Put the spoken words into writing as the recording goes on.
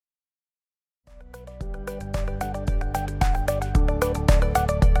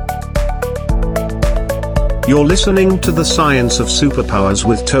You're listening to The Science of Superpowers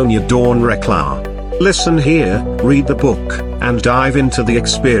with Tonya Dawn Reclar. Listen here, read the book, and dive into the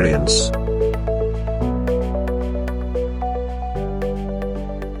experience.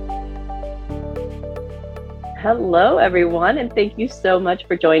 Hello, everyone, and thank you so much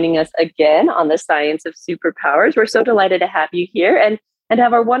for joining us again on The Science of Superpowers. We're so delighted to have you here and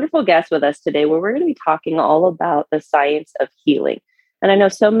have our wonderful guest with us today, where we're going to be talking all about the science of healing. And I know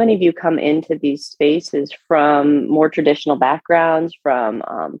so many of you come into these spaces from more traditional backgrounds, from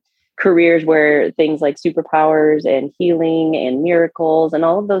careers where things like superpowers and healing and miracles and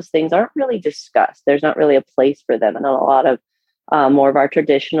all of those things aren't really discussed. There's not really a place for them in a lot of more of our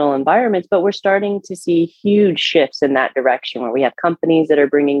traditional environments, but we're starting to see huge shifts in that direction, where we have companies that are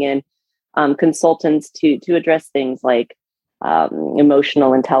bringing in consultants to address things like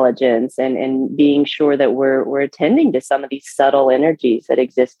emotional intelligence and being sure that we're attending to some of these subtle energies that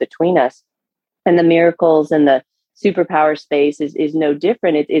exist between us. And the miracles and the superpower space is no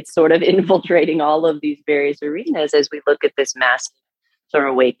different. It's sort of infiltrating all of these various arenas as we look at this massive sort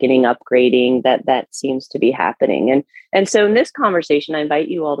of awakening, upgrading that seems to be happening. And so in this conversation, I invite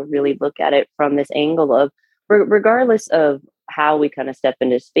you all to really look at it from this angle of, regardless of how we kind of step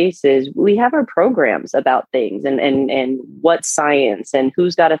into spaces, we have our programs about things and what science and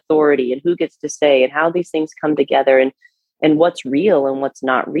who's got authority and who gets to say and how these things come together and what's real and what's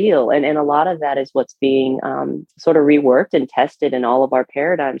not real. And a lot of that is what's being sort of reworked and tested in all of our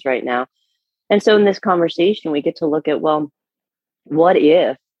paradigms right now. And so in this conversation, we get to look at, well, what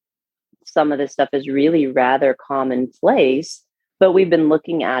if some of this stuff is really rather commonplace, but we've been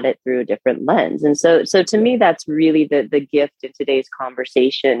looking at it through a different lens? And so to me, that's really the gift in today's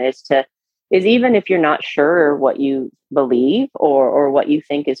conversation is even if you're not sure what you believe or what you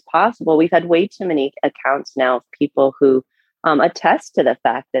think is possible, we've had way too many accounts now of people who attest to the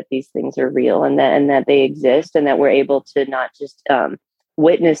fact that these things are real and that they exist, and that we're able to not just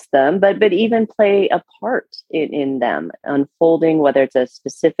witness them, but even play a part in them unfolding, whether it's a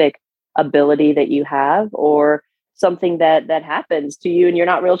specific ability that you have or something that happens to you and you're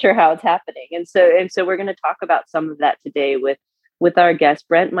not real sure how it's happening. And so we're going to talk about some of that today with our guest,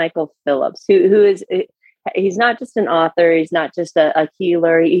 Brent Michael Phillips, who is, he's not just an author, he's not just a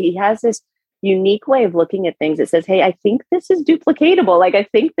healer. He has this unique way of looking at things that says, hey, I think this is duplicatable. Like, I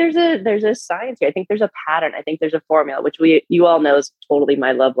think there's a science here. I think there's a pattern. I think there's a formula, which you all know is totally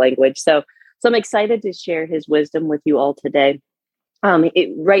my love language. So I'm excited to share his wisdom with you all today.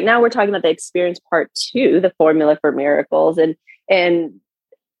 Right now we're talking about the experience part 2, the formula for miracles. And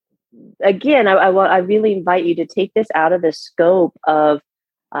again, I really invite you to take this out of the scope of,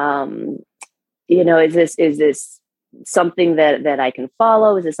 is this something that I can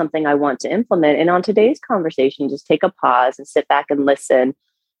follow? Is this something I want to implement? And on today's conversation, just take a pause and sit back and listen,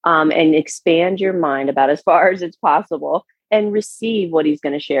 and expand your mind about as far as it's possible and receive what he's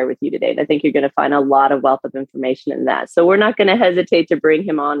going to share with you today. And I think you're going to find a lot of wealth of information in that. So we're not going to hesitate to bring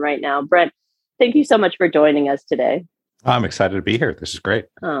him on right now. Brent, thank you so much for joining us today. I'm excited to be here. This is great.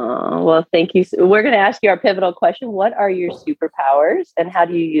 Oh, well, thank you. We're going to ask you our pivotal question. What are your superpowers and how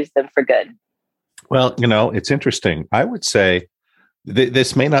do you use them for good? Well, it's interesting. I would say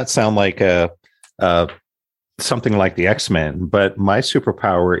this may not sound like something like the X-Men, but my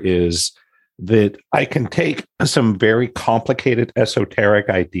superpower is that I can take some very complicated esoteric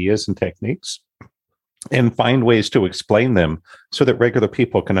ideas and techniques and find ways to explain them so that regular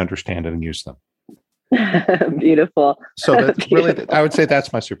people can understand it and use them. Beautiful. So that's really, I would say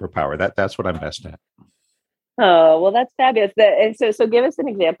that's my superpower. That's what I'm best at. Oh, well, that's fabulous. And so give us an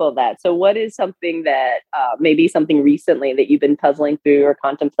example of that. So what is something that maybe something recently that you've been puzzling through or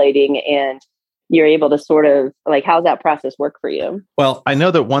contemplating, and you're able to sort of like, how's that process work for you? Well, I know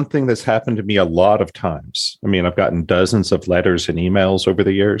that one thing that's happened to me a lot of times, I mean, I've gotten dozens of letters and emails over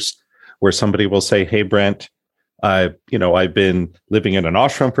the years where somebody will say, hey, Brent, I've been living in an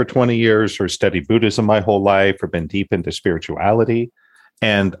ashram for 20 years or studied Buddhism my whole life or been deep into spirituality.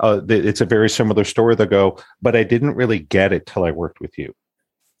 And it's a very similar story. They'll go, but I didn't really get it till I worked with you.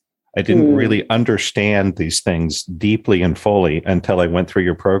 I didn't really understand these things deeply and fully until I went through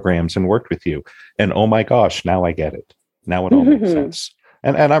your programs and worked with you. And oh my gosh, now I get it. Now it all makes sense.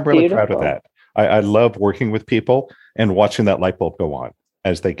 And I'm really proud of that. I love working with people and watching that light bulb go on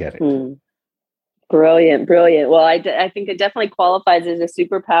as they get it. Brilliant. Well, I think it definitely qualifies as a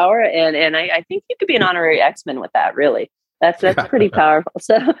superpower. And I think you could be an honorary X-Men with that, really. That's pretty powerful.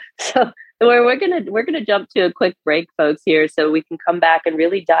 So we're gonna jump to a quick break, folks, here, so we can come back and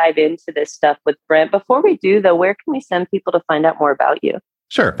really dive into this stuff with Brent. Before we do, though, where can we send people to find out more about you?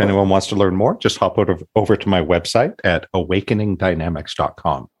 Sure. If anyone wants to learn more, just hop over to my website at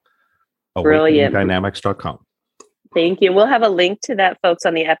awakeningdynamics.com. Brilliant. awakeningdynamics.com. Thank you. We'll have a link to that, folks,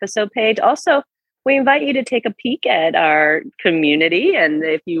 on the episode page. Also, we invite you to take a peek at our community. And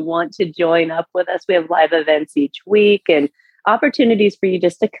if you want to join up with us, we have live events each week and opportunities for you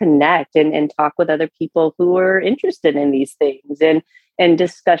just to connect and talk with other people who are interested in these things, and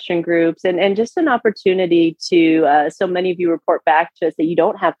discussion groups, and just an opportunity to, so many of you report back to us that you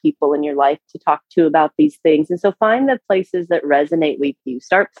don't have people in your life to talk to about these things. And so find the places that resonate with you.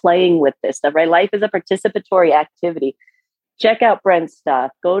 Start playing with this stuff, right? Life is a participatory activity. Check out Brent's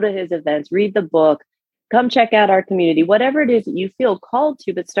stuff, go to his events, read the book, come check out our community, whatever it is that you feel called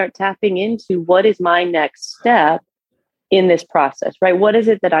to, but start tapping into what is my next step in this process, right? What is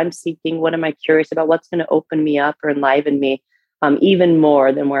it that I'm seeking? What am I curious about? What's going to open me up or enliven me even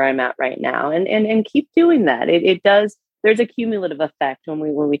more than where I'm at right now? And keep doing that. It does. There's a cumulative effect when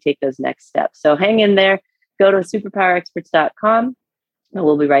we take those next steps. So hang in there. Go to superpowerexperts.com, and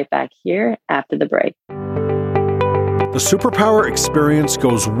we'll be right back here after the break. The Superpower Experience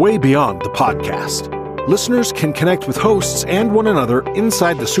goes way beyond the podcast. Listeners can connect with hosts and one another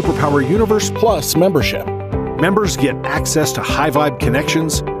inside the Superpower Universe Plus membership. Members get access to high-vibe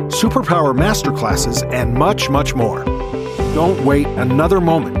connections, superpower masterclasses, and much, much more. Don't wait another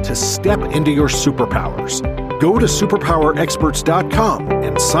moment to step into your superpowers. Go to superpowerexperts.com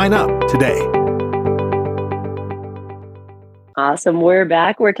and sign up today. Awesome. We're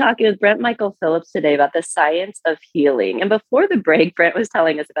back. We're talking with Brent Michael Phillips today about the science of healing. And before the break, Brent was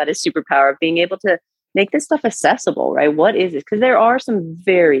telling us about his superpower of being able to make this stuff accessible, right? What is it? Because there are some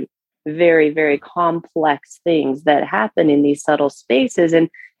very, very, very complex things that happen in these subtle spaces. And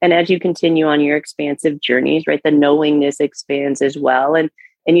as you continue on your expansive journeys, right, the knowingness expands as well. And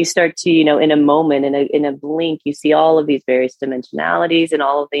you start to, in a moment, in a blink, you see all of these various dimensionalities and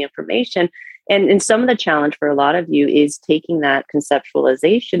all of the information. And some of the challenge for a lot of you is taking that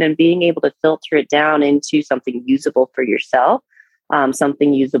conceptualization and being able to filter it down into something usable for yourself,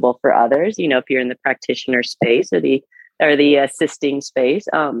 something usable for others, if you're in the practitioner space or the assisting space.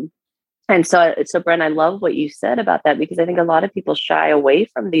 And so Brent, I love what you said about that, because I think a lot of people shy away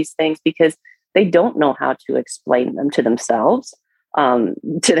from these things because they don't know how to explain them to themselves, to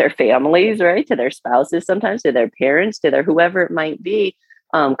their families, right? To their spouses, sometimes to their parents, to their whoever it might be,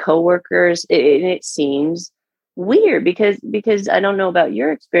 coworkers. It seems weird because I don't know about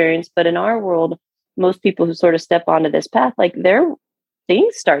your experience, but in our world, most people who sort of step onto this path, like their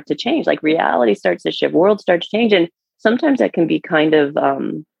things start to change, like reality starts to shift, world starts to change. And sometimes that can be kind of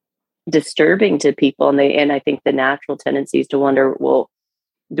disturbing to people. And I think the natural tendency is to wonder, well,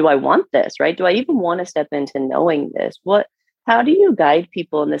 do I want this, right? Do I even want to step into knowing this? How do you guide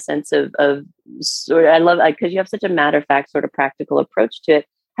people in the sense of sort of, I love, because you have such a matter of fact, sort of practical approach to it.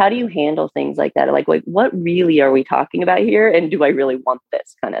 How do you handle things like that? Like what really are we talking about here? And do I really want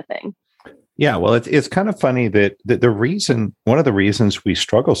this kind of thing? Yeah, well, it's kind of funny that one of the reasons we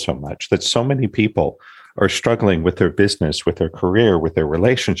struggle so much, that so many people are struggling with their business, with their career, with their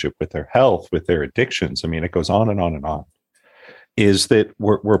relationship, with their health, with their addictions. I mean, it goes on and on and on, is that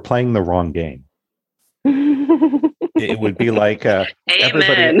we're playing the wrong game. It would be like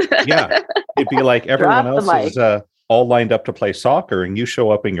everybody, it'd be like everyone else is all lined up to play soccer, and you show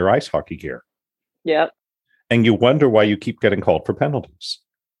up in your ice hockey gear. Yep. And you wonder why you keep getting called for penalties.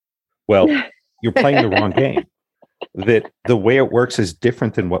 Well, you're playing the wrong game. That the way it works is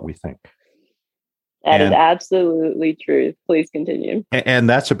different than what we think. That is absolutely true. Please continue. And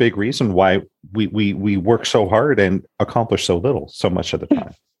that's a big reason why we work so hard and accomplish so little so much of the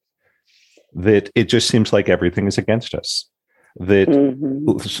time. That it just seems like everything is against us. That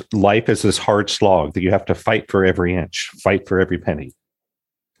life is this hard slog that you have to fight for every inch, fight for every penny.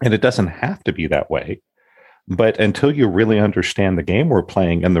 And it doesn't have to be that way. But until you really understand the game we're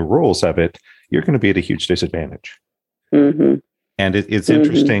playing and the rules of it, you're going to be at a huge disadvantage. Mm-hmm. And it's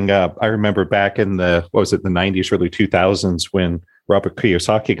interesting. I remember back in the 90s, early 2000s, when Robert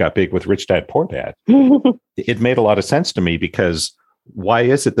Kiyosaki got big with Rich Dad, Poor Dad. It made a lot of sense to me, because why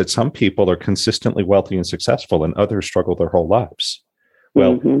is it that some people are consistently wealthy and successful and others struggle their whole lives?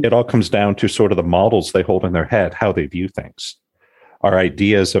 Well, it all comes down to sort of the models they hold in their head, how they view things, our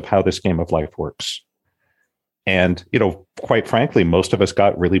ideas of how this game of life works. And, quite frankly, most of us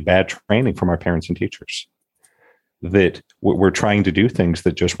got really bad training from our parents and teachers, that we're trying to do things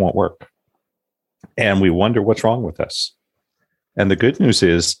that just won't work. And we wonder what's wrong with us. And the good news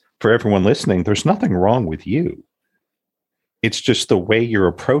is, for everyone listening, there's nothing wrong with you. It's just the way you're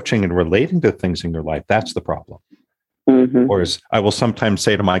approaching and relating to things in your life. That's the problem. Or as I will sometimes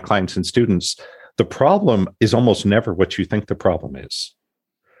say to my clients and students, the problem is almost never what you think the problem is.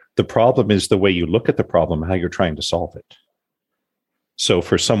 The problem is the way you look at the problem, how you're trying to solve it. So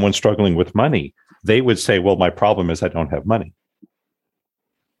for someone struggling with money, they would say, well, my problem is I don't have money.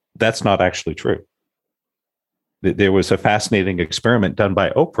 That's not actually true. There was a fascinating experiment done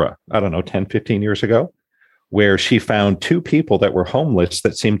by Oprah, I don't know, 10, 15 years ago, where she found two people that were homeless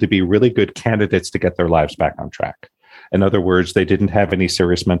that seemed to be really good candidates to get their lives back on track. In other words, they didn't have any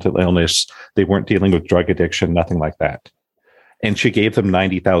serious mental illness. They weren't dealing with drug addiction, nothing like that. And she gave them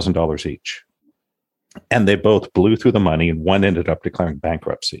 $90,000 each. And they both blew through the money, and one ended up declaring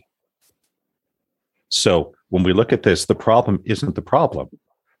bankruptcy. So when we look at this, the problem isn't the problem.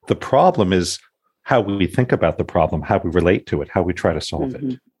 The problem is how we think about the problem, how we relate to it, how we try to solve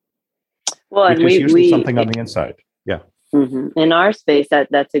it. Well, Which and is usually something on the inside. Yeah. In our space,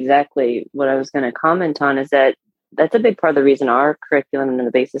 that's exactly what I was going to comment on, is that's a big part of the reason our curriculum and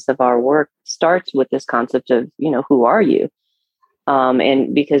the basis of our work starts with this concept of, who are you?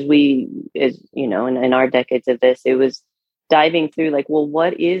 And because we, as in our decades of this, it was diving through like, well,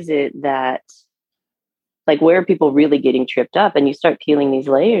 what is it that, like, where are people really getting tripped up? And you start peeling these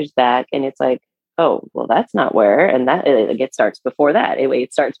layers back, and it's like, oh, well, that's not where, and that it starts before that.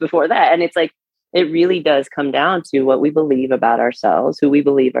 It starts before that, and it's like it really does come down to what we believe about ourselves, who we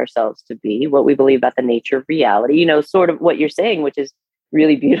believe ourselves to be, what we believe about the nature of reality. Sort of what you're saying, which is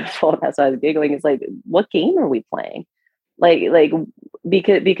really beautiful. That's why I was giggling. It's like, what game are we playing? Like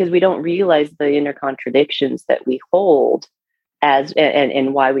because we don't realize the inner contradictions that we hold as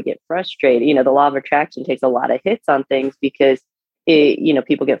and why we get frustrated. The law of attraction takes a lot of hits on things because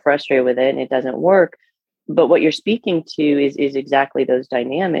people get frustrated with it and it doesn't work. But what you're speaking to is exactly those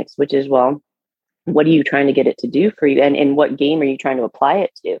dynamics, which is, well, what are you trying to get it to do for you, and what game are you trying to apply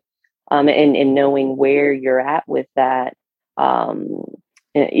it to, and knowing where you're at with that.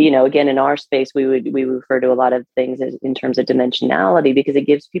 Again, in our space, we refer to a lot of things in terms of dimensionality, because it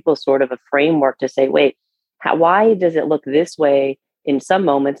gives people sort of a framework to say, wait, why does it look this way in some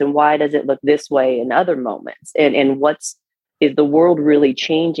moments, and why does it look this way in other moments? And is the world really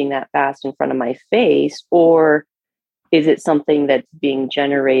changing that fast in front of my face, or is it something that's being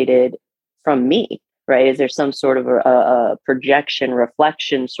generated from me? Right? Is there some sort of a projection,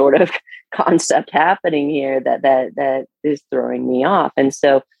 reflection sort of concept happening here that is throwing me off? And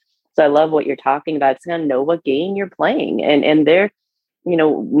so I love what you're talking about. It's going to know what game you're playing, and there,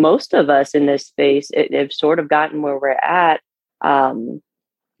 most of us in this space have sort of gotten where we're at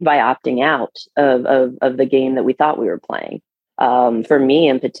by opting out of the game that we thought we were playing. For me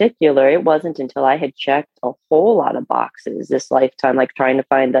in particular, it wasn't until I had checked a whole lot of boxes this lifetime, like trying to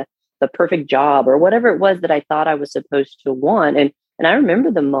find the perfect job or whatever it was that I thought I was supposed to want. And I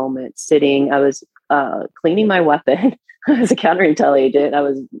remember the moment I was cleaning my weapon. I was a counterintel agent. I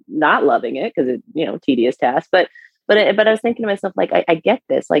was not loving it because it's, tedious task, but I was thinking to myself, like, I get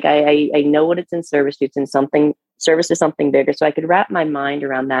this. Like, I know what it's in service to. It's in service to something bigger. So I could wrap my mind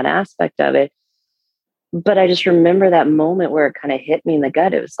around that aspect of it. But I just remember that moment where it kind of hit me in the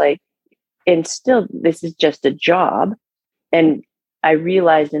gut. It was like, and still, this is just a job. And I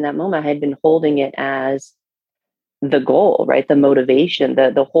realized in that moment I had been holding it as the goal, right? The motivation,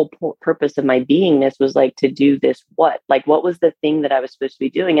 the whole purpose of my beingness was like to do this. What was the thing that I was supposed to be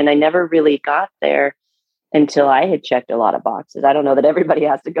doing? And I never really got there until I had checked a lot of boxes. I don't know that everybody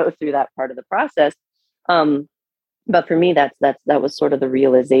has to go through that part of the process. But for me, that was sort of the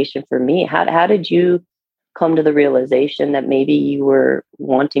realization for me. How did you come to the realization that maybe you were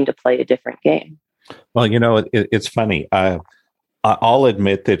wanting to play a different game? Well, it's funny. I'll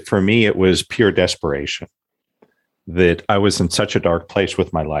admit that for me, it was pure desperation, that I was in such a dark place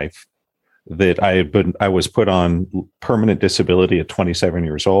with my life, that I was put on permanent disability at 27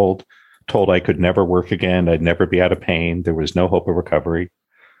 years old, told I could never work again. I'd never be out of pain. There was no hope of recovery.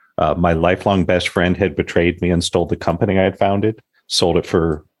 My lifelong best friend had betrayed me and stole the company I had founded, sold it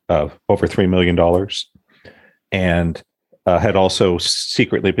for over $3 million, and had also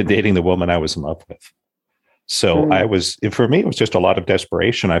secretly been dating the woman I was in love with. So for me, it was just a lot of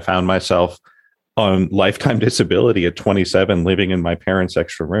desperation. I found myself on lifetime disability at 27, living in my parents'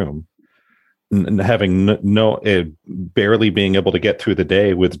 extra room, and having barely being able to get through the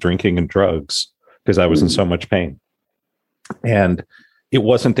day with drinking and drugs because I was in so much pain. And it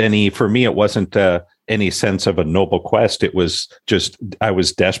wasn't any sense of a noble quest. It was just, I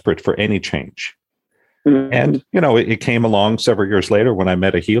was desperate for any change. And, it came along several years later when I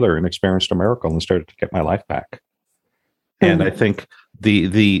met a healer and experienced a miracle and started to get my life back. And I think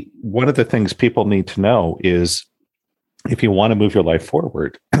the one of the things people need to know is, if you want to move your life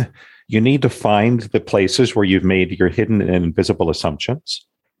forward, you need to find the places where you've made your hidden and invisible assumptions,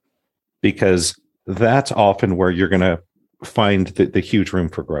 because that's often where you're going to find the huge room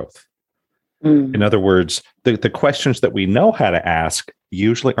for growth. In other words, the questions that we know how to ask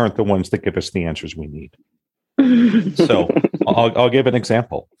usually aren't the ones that give us the answers we need. So I'll give an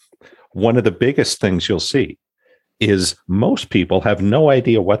example. One of the biggest things you'll see is most people have no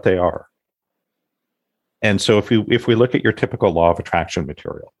idea what they are. And so if we look at your typical law of attraction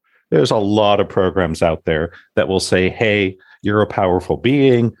material, there's a lot of programs out there that will say, hey, you're a powerful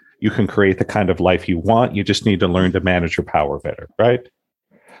being. You can create the kind of life you want. You just need to learn to manage your power better, right?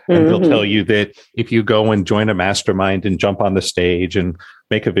 And they'll tell you that if you go and join a mastermind and jump on the stage and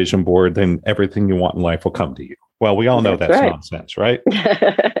make a vision board, then everything you want in life will come to you. Well, we all know that's right. Nonsense, right?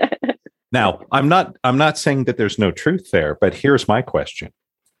 Now, I'm not saying that there's no truth there, but here's my question.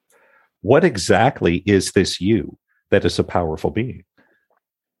 What exactly is this you that is a powerful being?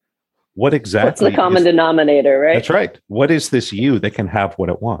 What exactly? What's the common denominator, right? That's right. What is this you that can have what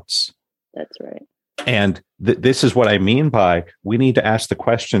it wants? That's right. And this is what I mean by we need to ask the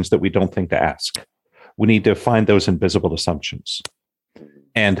questions that we don't think to ask. We need to find those invisible assumptions.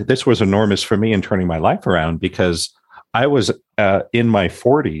 And this was enormous for me in turning my life around because I was in my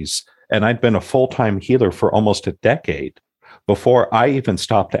 40s and I'd been a full-time healer for almost a decade before I even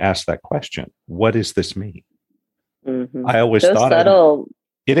stopped to ask that question. What does this mean? Mm-hmm. I always so thought subtle.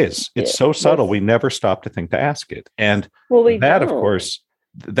 It is. It's so subtle. We never stop to think to ask it. And of course,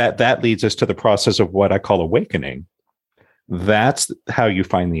 that leads us to the process of what I call awakening. That's how you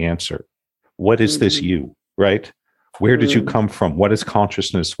find the answer. What is this you, right? Where did you come from? What is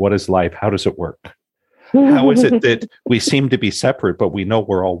consciousness? What is life? How does it work? How is it that we seem to be separate, but we know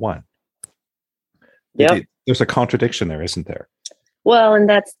we're all one? Yep. There's a contradiction there, isn't there? Well, and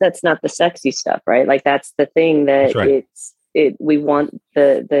that's not the sexy stuff, right? Like that's the thing that we want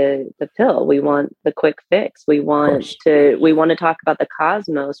the pill. We want the quick fix. We want to talk about the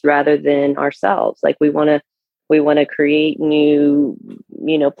cosmos rather than ourselves. Like we want to create new,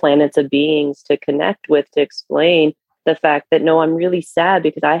 planets of beings to connect with, to explain the fact that no, I'm really sad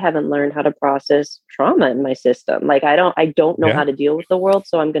because I haven't learned how to process trauma in my system. Like I don't know how to deal with the world.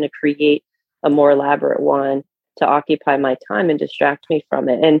 So I'm going to create a more elaborate one to occupy my time and distract me from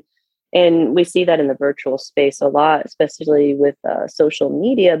it. And we see that in the virtual space a lot, especially with social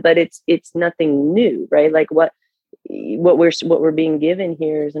media, but it's nothing new, right? Like what we're being given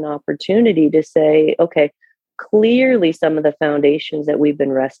here is an opportunity to say, okay, clearly some of the foundations that we've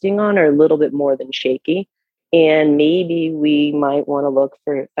been resting on are a little bit more than shaky. And maybe we might want to look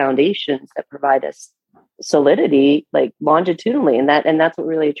for foundations that provide us solidity, like longitudinally. And that's what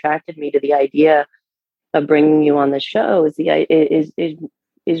really attracted me to the idea of bringing you on the show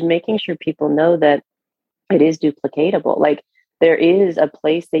is making sure people know that it is duplicatable. Like there is a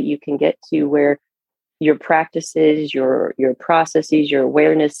place that you can get to where your practices, your processes, your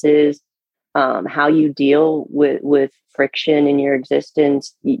awarenesses, how you deal with friction in your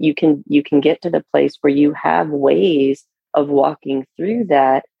existence, you can get to the place where you have ways of walking through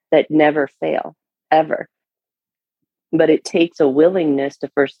that never fail, ever. But it takes a willingness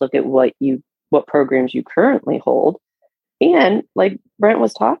to first look at what programs you currently hold. And like Brent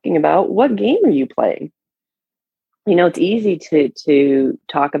was talking about, what game are you playing? It's easy to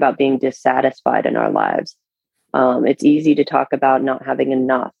talk about being dissatisfied in our lives. It's easy to talk about not having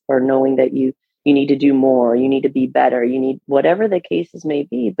enough or knowing that you need to do more, you need to be better, you need whatever the cases may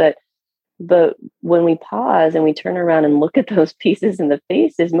be. But when we pause and we turn around and look at those pieces in the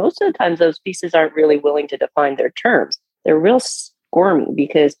faces, most of the times those pieces aren't really willing to define their terms. They're real squirmy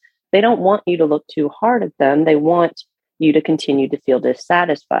because they don't want you to look too hard at them. They want you to continue to feel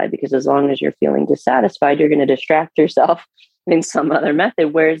dissatisfied, because as long as you're feeling dissatisfied, you're going to distract yourself in some other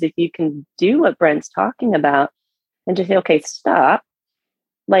method. Whereas if you can do what Brent's talking about and just say, okay, stop,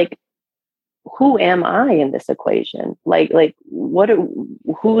 like, who am I in this equation? Who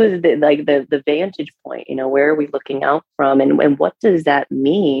is the vantage point? Where are we looking out from, and what does that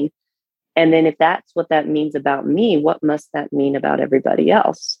mean? And then if that's what that means about me, what must that mean about everybody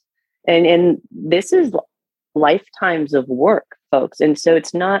else? And this is lifetimes of work, folks. And so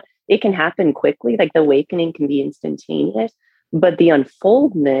it can happen quickly. Like the awakening can be instantaneous, but the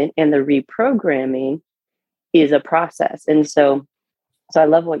unfoldment and the reprogramming is a process. And so I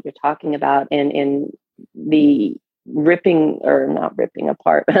love what you're talking about, and the ripping, or not ripping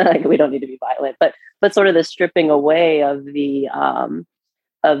apart, like we don't need to be violent, but sort of the stripping away of the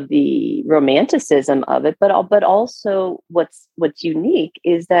romanticism of it. But also what's unique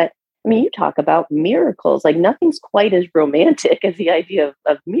is that, you talk about miracles, like nothing's quite as romantic as the idea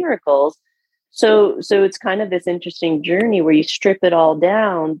of miracles. So it's kind of this interesting journey where you strip it all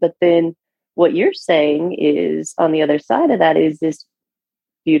down, but then what you're saying is on the other side of that is this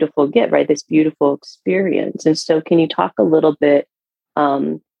beautiful gift, right? This beautiful experience. And so can you talk a little bit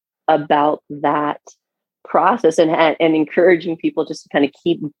about that process and encouraging people just to kind of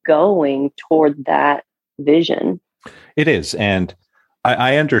keep going toward that vision. It is. And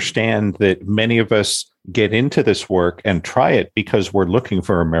I understand that many of us get into this work and try it because we're looking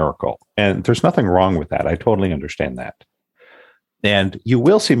for a miracle. And there's nothing wrong with that. I totally understand that. And you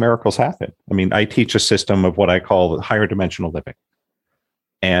will see miracles happen. I mean, I teach a system of what I call higher dimensional living.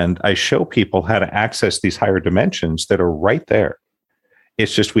 And I show people how to access these higher dimensions that are right there.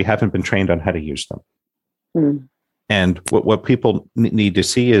 It's just we haven't been trained on how to use them. Mm. And what people need to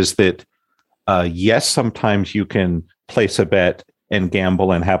see is that, yes, sometimes you can place a bet and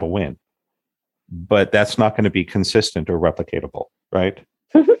gamble and have a win, but that's not going to be consistent or replicatable, right?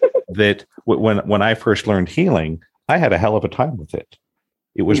 That when I first learned healing, I had a hell of a time with it.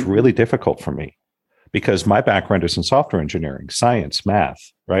 It was really difficult for me because my background is in software engineering, science, math,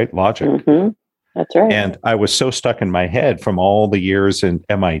 right? Logic. Mm-hmm. That's right. And I was so stuck in my head from all the years in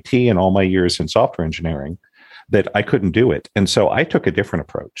MIT and all my years in software engineering that I couldn't do it. And so I took a different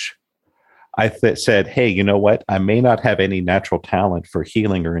approach. I said, hey, you know what? I may not have any natural talent for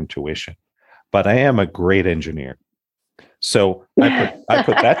healing or intuition, but I am a great engineer. So I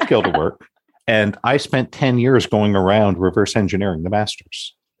put that skill to work. And I spent 10 years going around reverse engineering the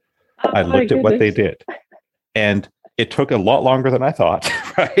masters. I looked at what they did. And it took a lot longer than I thought,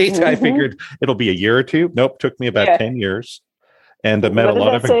 right? Mm-hmm. I figured it'll be a year or two. Nope, took me about 10 years. And I met a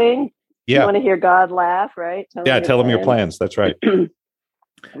lot of... saying? Yeah. You want to hear God laugh, right? Tell him your plans. That's right.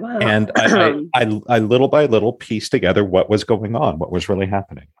 Wow. And I little by little pieced together what was going on, what was really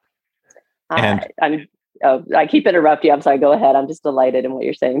happening. And I keep interrupting you. I'm sorry. Go ahead. I'm just delighted in what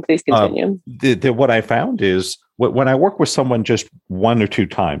you're saying. Please continue. What I found is when I work with someone just one or two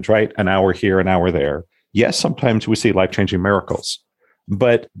times, right? An hour here, an hour there. Yes, sometimes we see life-changing miracles,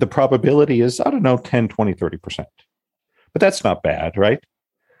 but the probability is, 10, 20, 30%. But that's not bad, right?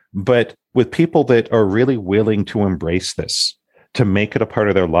 But with people that are really willing to embrace this, to make it a part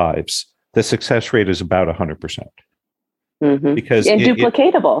of their lives, the success rate is about 100%. Mm-hmm. Because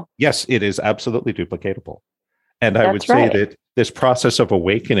duplicatable. Yes, it is absolutely duplicatable. And I would say that this process of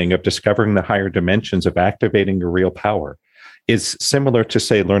awakening, of discovering the higher dimensions, of activating your real power is similar to,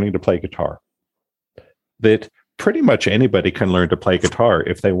 say, learning to play guitar. That pretty much anybody can learn to play guitar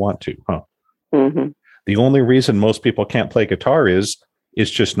if they want to, huh? Mm-hmm. The only reason most people can't play guitar is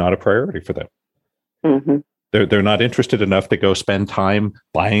just not a priority for them. Mm-hmm. They're not interested enough to go spend time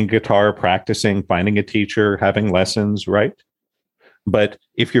buying a guitar, practicing, finding a teacher, having lessons, right? But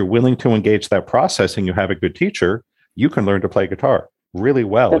if you're willing to engage that process and you have a good teacher, you can learn to play guitar really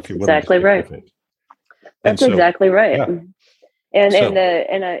well. That's if you're exactly right. That's exactly right. Yeah.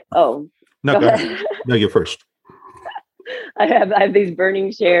 Go ahead. No, you first. I have these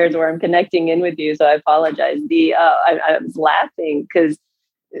burning shares where I'm connecting in with you, so I apologize. I was laughing because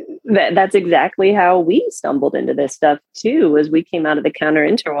that's exactly how we stumbled into this stuff too. As we came out of the counter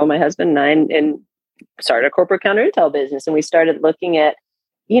intel, well, my husband and I, and started a corporate counter intel business, and we started looking at,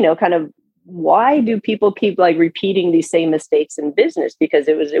 kind of why do people keep like repeating these same mistakes in business? Because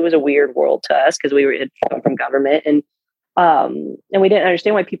it was a weird world to us because we had come from government, and we didn't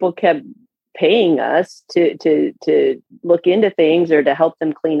understand why people kept paying us to look into things or to help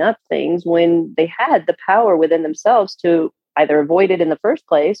them clean up things when they had the power within themselves to either avoid it in the first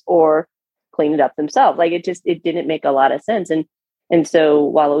place or clean it up themselves. Like it didn't make a lot of sense. And so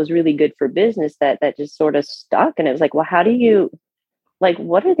while it was really good for business, that just sort of stuck. And it was like, well, how do you, like,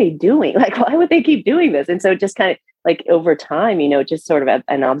 what are they doing? Like, why would they keep doing this? And so just kind of like over time, just sort of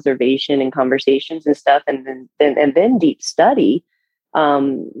an observation and conversations and stuff. And then deep study,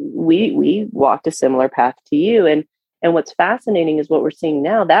 we walked a similar path to you. And what's fascinating is what we're seeing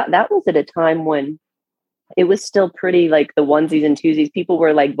now. That was at a time when it was still pretty like the onesies and twosies. People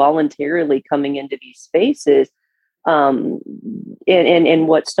were like voluntarily coming into these spaces. And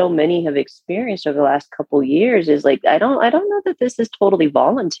what so many have experienced over the last couple of years is like, I don't know that this is totally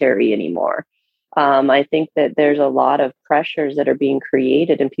voluntary anymore. I think that there's a lot of pressures that are being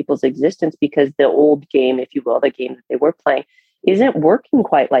created in people's existence because the old game, if you will, the game that they were playing, isn't working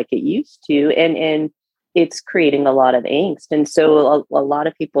quite like it used to. And it's creating a lot of angst. And so a lot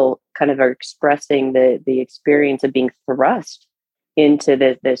of people kind of are expressing the experience of being thrust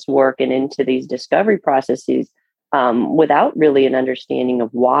into this work and into these discovery processes without really an understanding of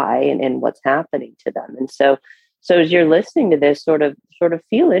why and what's happening to them. And so as you're listening to this, sort of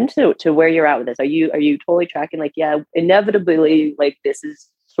feel into where you're at with this. Are you totally tracking like, yeah, inevitably, like this is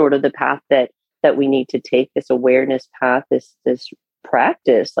sort of the path that we need to take, this awareness path, this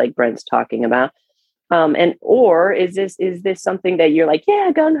practice like Brent's talking about. Or is this something that you're like,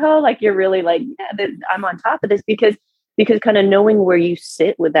 yeah, gung ho, like you're really like, yeah, I'm on top of this? Because because kind of knowing where you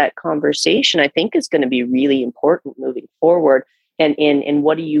sit with that conversation, I think is going to be really important moving forward. And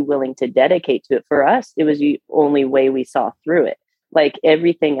what are you willing to dedicate to it? For us, it was the only way we saw through it. Like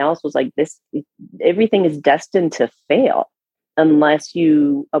everything else was like this, everything is destined to fail unless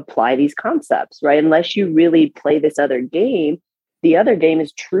you apply these concepts, right? Unless you really play this other game, the other game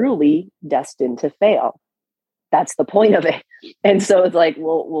is truly destined to fail. That's the point of it. And so it's like,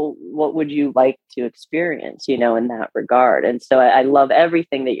 well, what would you like to experience, in that regard? And so I love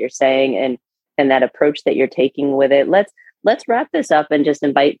everything that you're saying and that approach that you're taking with it. Let's wrap this up and just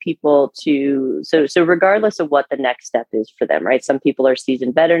invite people to, so regardless of what the next step is for them, right? Some people are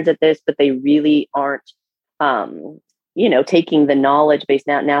seasoned veterans at this, but they really aren't, taking the knowledge base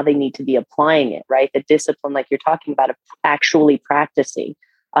now they need to be applying it, right? The discipline, like you're talking about, of actually practicing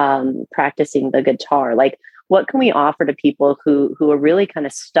the guitar. Like, what can we offer to people who are really kind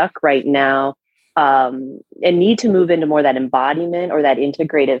of stuck right now and need to move into more that embodiment or that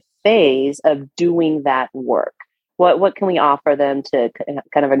integrative phase of doing that work? What can we offer them to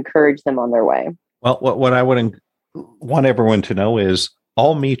kind of encourage them on their way? Well, what I would want everyone to know is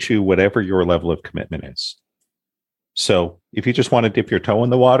I'll meet you whatever your level of commitment is. So if you just want to dip your toe in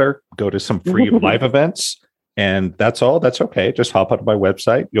the water, go to some free live events, and that's all, that's okay. Just hop onto my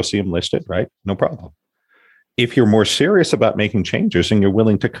website. You'll see them listed, right? No problem. If you're more serious about making changes and you're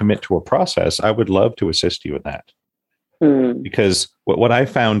willing to commit to a process, I would love to assist you in that. Because what I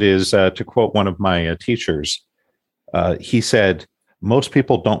found is, to quote one of my teachers, he said, most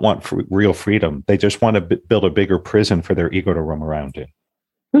people don't want real freedom. They just want to build a bigger prison for their ego to roam around in.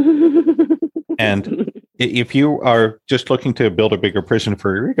 And if you are just looking to build a bigger prison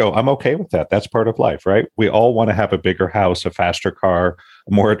for your ego, I'm okay with that. That's part of life, right? We all want to have a bigger house, a faster car,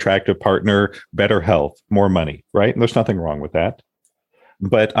 a more attractive partner, better health, more money, right? And there's nothing wrong with that.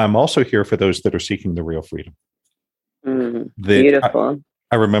 But I'm also here for those that are seeking the real freedom. Beautiful.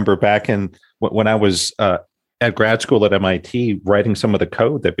 I remember back when I was at grad school at MIT, writing some of the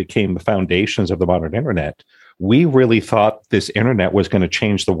code that became the foundations of the modern internet. We really thought this internet was going to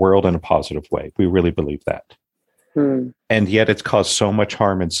change the world in a positive way. We really believed that. And yet it's caused so much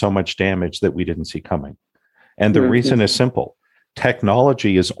harm and so much damage that we didn't see coming. And the reason is simple.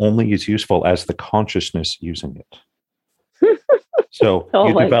 Technology is only as useful as the consciousness using it. So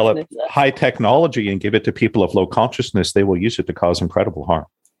you develop high technology and give it to people of low consciousness, they will use it to cause incredible harm.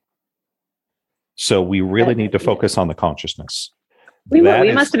 So we really need to focus on the consciousness. We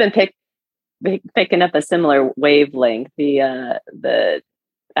must have been picking up a similar wavelength. I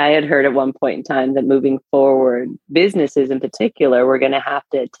had heard at one point in time that moving forward, businesses in particular, we're going to have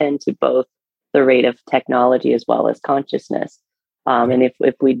to attend to both the rate of technology as well as consciousness. And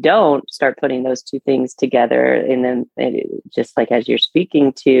if we don't start putting those two things together, and then just like as you're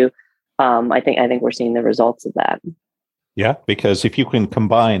speaking to, I think we're seeing the results of that. Yeah, because if you can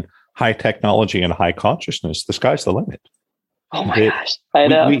combine high technology and high consciousness, the sky's the limit. Oh my gosh, I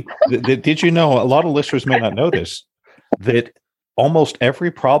know. Did you know, a lot of listeners may not know this, that almost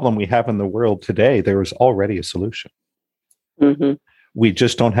every problem we have in the world today, there is already a solution. We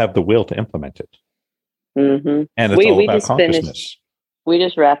just don't have the will to implement it. And it's all about consciousness. We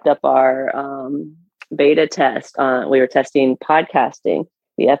just wrapped up our beta test. We were testing podcasting,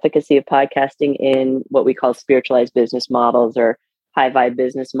 the efficacy of podcasting in what we call spiritualized business models or high vibe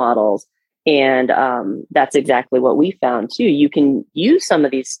business models. And that's exactly what we found too. You can use some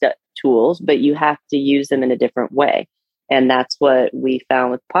of these tools, but you have to use them in a different way. And that's what we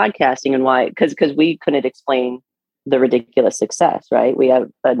found with podcasting, and why, because we couldn't explain the ridiculous success, right? We have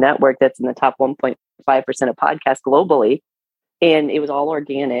a network that's in the top 1.5% of podcasts globally. And it was all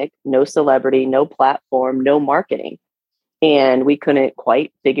organic, no celebrity, no platform, no marketing. And we couldn't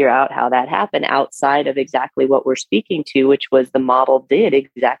quite figure out how that happened outside of exactly what we're speaking to, which was the model did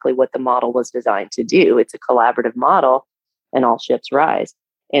exactly what the model was designed to do. It's a collaborative model, and all ships rise.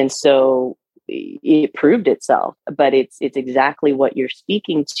 And so it proved itself, but it's exactly what you're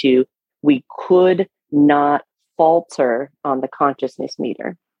speaking to. We could not falter on the consciousness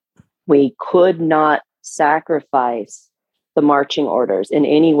meter. We could not sacrifice the marching orders in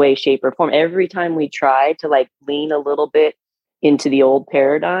any way, shape, or form. Every time we tried to lean a little bit into the old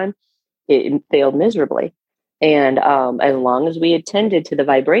paradigm, it failed miserably. And as long as we attended to the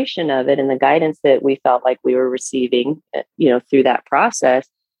vibration of it and the guidance that we felt like we were receiving, through that process,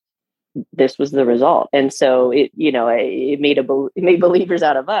 this was the result. And so it made believers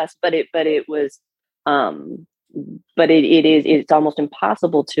out of us, but it's almost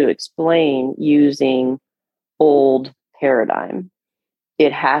impossible to explain using old paradigm.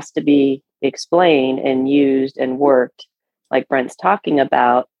 It has to be explained and used and worked, like Brent's talking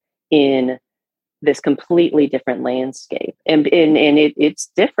about, in this completely different landscape. And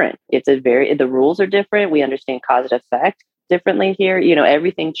it's different. The rules are different. We understand cause and effect differently here.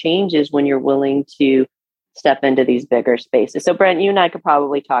 Everything changes when you're willing to step into these bigger spaces. So Brent, you and I could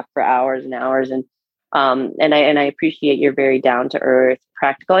probably talk for hours and hours, and I appreciate your very down to earth,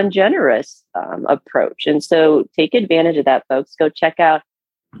 practical and generous approach. And so take advantage of that, folks. Go check out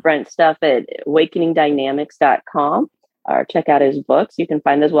Brent's stuff at awakeningdynamics.com, or check out his books. You can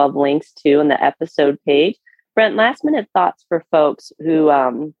find those. We'll have links too on the episode page. Brent, last minute thoughts for folks who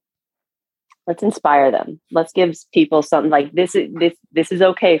let's inspire them. Let's give people something like this is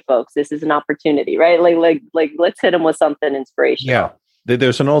okay, folks. This is an opportunity, right? Like let's hit them with something inspirational. Yeah.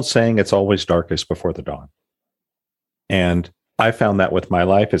 There's an old saying, it's always darkest before the dawn. And I found that with my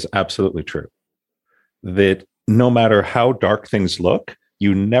life is absolutely true. That no matter how dark things look,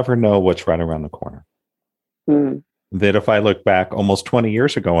 you never know what's right around the corner. That if I look back almost 20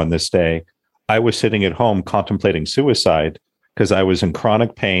 years ago on this day, I was sitting at home contemplating suicide because I was in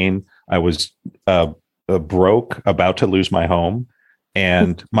chronic pain. I was broke, about to lose my home,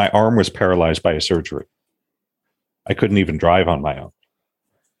 and my arm was paralyzed by a surgery. I couldn't even drive on my own.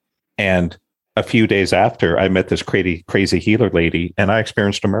 And a few days after, I met this crazy healer lady, and I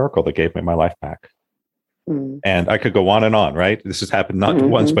experienced a miracle that gave me my life back. And I could go on, right? This has happened not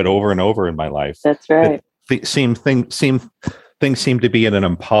once, but over and over in my life. That's right. Things seemed to be in an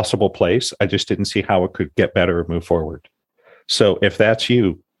impossible place. I just didn't see how it could get better or move forward. So if that's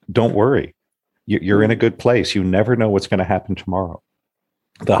you, don't worry. You're in a good place. You never know what's going to happen tomorrow.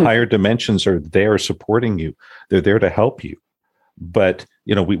 The higher dimensions are there supporting you. They're there to help you. But,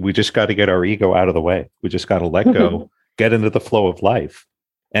 we just got to get our ego out of the way. We just got to let go, get into the flow of life.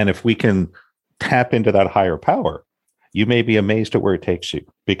 And if we can tap into that higher power, you may be amazed at where it takes you,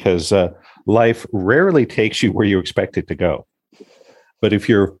 because life rarely takes you where you expect it to go. But if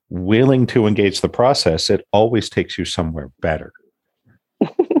you're willing to engage the process, it always takes you somewhere better.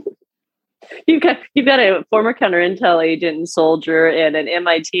 You've got a former counterintel agent and soldier and an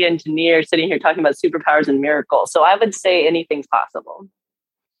MIT engineer sitting here talking about superpowers and miracles. So I would say anything's possible.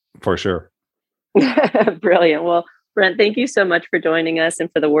 For sure. Brilliant. Well, Brent, thank you so much for joining us and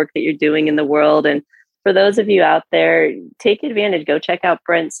for the work that you're doing in the world. And for those of you out there, take advantage. Go check out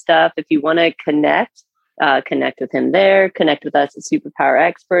Brent's stuff. If you want to connect with him there, connect with us as Superpower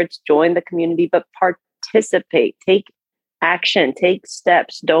Experts, join the community, but participate, take action, take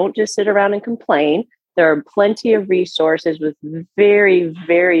steps. Don't just sit around and complain. There are plenty of resources with very,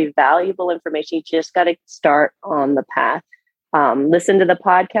 very valuable information. You just got to start on the path. Listen to the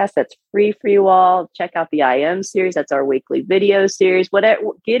podcast. That's free for you all. Check out the IM series. That's our weekly video series. Whatever,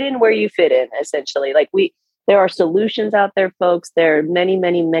 get in where you fit in, essentially. There are solutions out there, folks. There are many,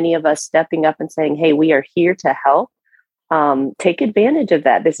 many, many of us stepping up and saying, hey, we are here to help. Take advantage of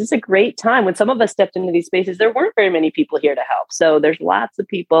that. This is a great time. When some of us stepped into these spaces, there weren't very many people here to help. So there's lots of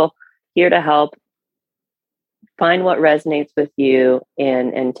people here to help. Find what resonates with you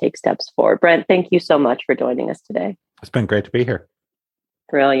and take steps forward. Brent, thank you so much for joining us today. It's been great to be here.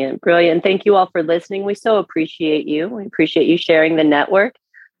 Brilliant. Thank you all for listening. We so appreciate you. We appreciate you sharing the network.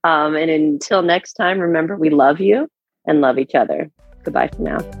 And until next time, remember, we love you and love each other. Goodbye for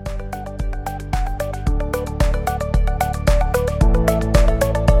now.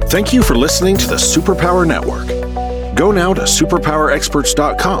 Thank you for listening to the Superpower Network. Go now to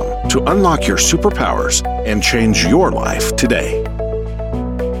superpowerexperts.com to unlock your superpowers and change your life today.